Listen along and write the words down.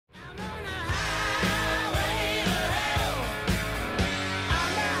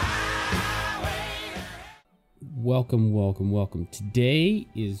welcome, welcome, welcome. Today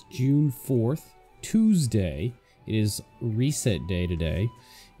is June 4th, Tuesday. It is reset day today,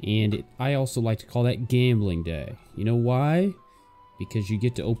 and I also like to call that gambling day. You know why? Because you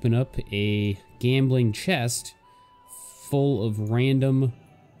get to open up a gambling chest full of random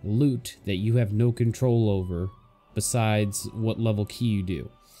loot that you have no control over besides what level key you do.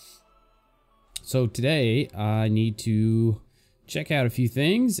 So today I need to check out a few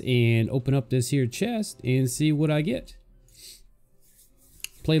things and open up this here chest and see what I get.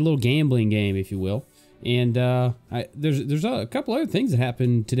 Play a little gambling game, if you will. And there's a couple other things that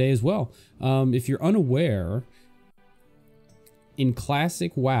happened today as well. If you're unaware, in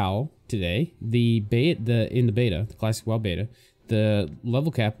Classic WoW today, in the beta, the Classic WoW beta, the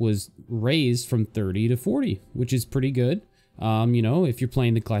level cap was raised from 30 to 40, which is pretty good. You know, if you're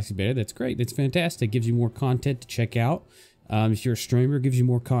playing the Classic beta, that's great. That's fantastic. It gives you more content to check out. If you're a streamer, it gives you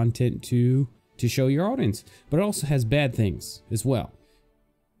more content to show your audience. But it also has bad things as well.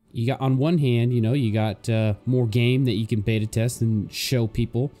 You got, on one hand, you know, you got more game that you can beta test and show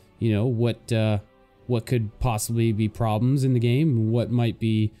people, you know, what could possibly be problems in the game, what might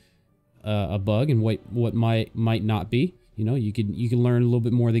be a bug, and what might not be. You know, you can learn a little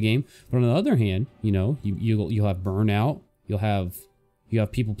bit more of the game. But on the other hand, you know, you'll have burnout. You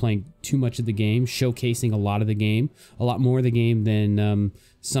have people playing too much of the game, showcasing a lot of the game, a lot more of the game than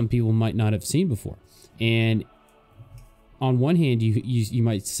some people might not have seen before. And on one hand, you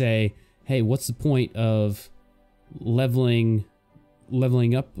might say, hey, what's the point of leveling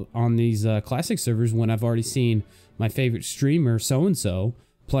up on these classic servers when I've already seen my favorite streamer so-and-so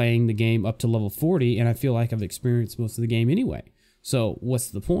playing the game up to level 40, and I feel like I've experienced most of the game anyway. So what's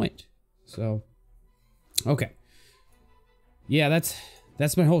the point? So, okay. Yeah, that's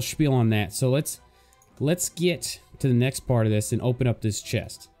my whole spiel on that. So let's get to the next part of this and open up this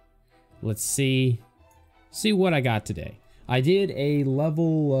chest. Let's see what I got today. I did a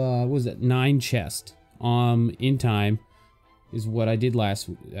level what was it, 9 chest in time is what I did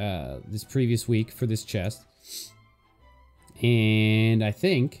this previous week for this chest. And I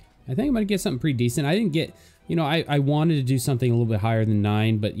think I'm gonna get something pretty decent. I didn't get, you know, I wanted to do something a little bit higher than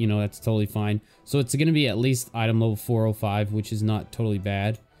 9, but you know, that's totally fine. So it's gonna be at least item level 405, which is not totally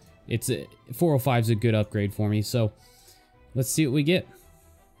bad. 405 is a good upgrade for me. So let's see what we get.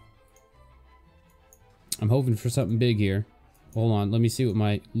 I'm hoping for something big here. Hold on, let me see what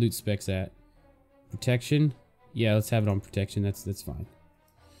my loot spec's at. Protection, yeah, let's have it on protection. That's fine,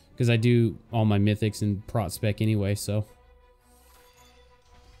 because I do all my mythics and prot spec anyway. So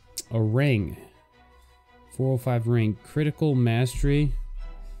a ring. 405 ring, critical mastery.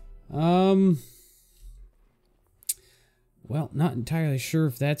 Well, not entirely sure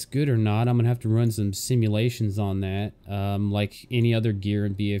if that's good or not. I'm gonna have to run some simulations on that, like any other gear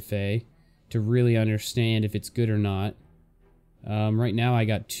in BFA, to really understand if it's good or not. Right now I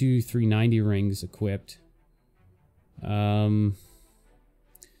got 2 390 rings equipped. So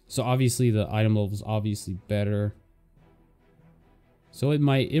obviously the item level is obviously better. So it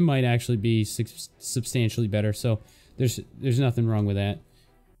might actually be substantially better. So there's nothing wrong with that.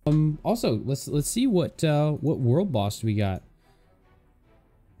 Also, let's see what world boss we got.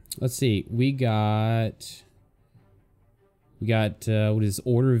 Let's see. We got what is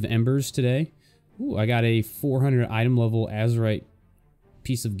Order of Embers today. Ooh, I got a 400 item level Azerite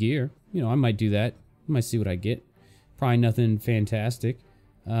piece of gear. You know, I might do that. I might see what I get. Probably nothing fantastic.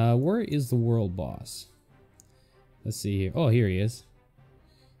 Where is the world boss? Let's see here. Oh, here he is.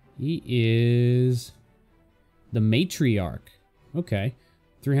 He is the Matriarch. Okay.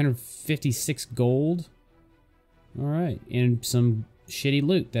 356 gold. Alright. And some shitty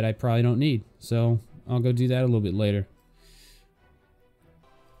loot that I probably don't need. So, I'll go do that a little bit later.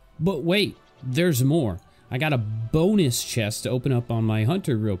 But wait, there's more. I got a bonus chest to open up on my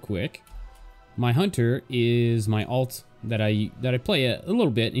Hunter real quick. My Hunter is my alt that I play a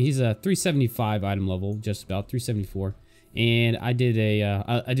little bit, and he's a 375 item level, just about 374. And I did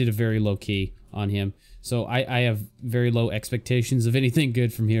a very low key on him, so I have very low expectations of anything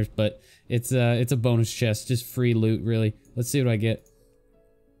good from here. But it's a bonus chest, just free loot, really. Let's see what I get.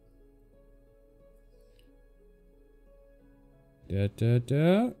 Da da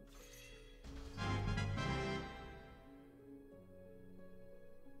da.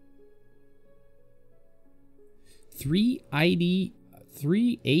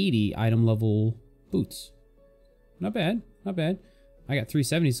 $380 item level boots. Not bad, not bad. I got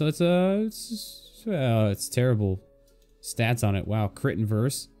 370, so it's terrible stats on it. Wow, crit and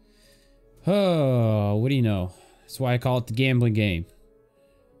verse. Oh, what do you know? That's why I call it the gambling game.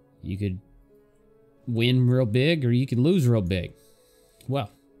 You could win real big, or you could lose real big.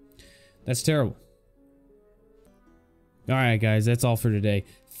 Well, that's terrible. Alright guys, that's all for today.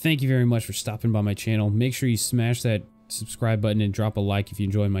 Thank you very much for stopping by my channel. Make sure you smash that subscribe button and drop a like if you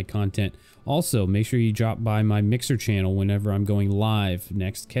enjoy my content. Also, make sure you drop by my Mixer channel whenever I'm going live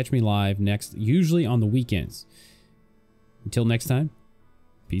next. Catch me live next, usually on the weekends. Until next time,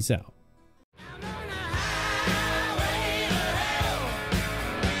 peace out.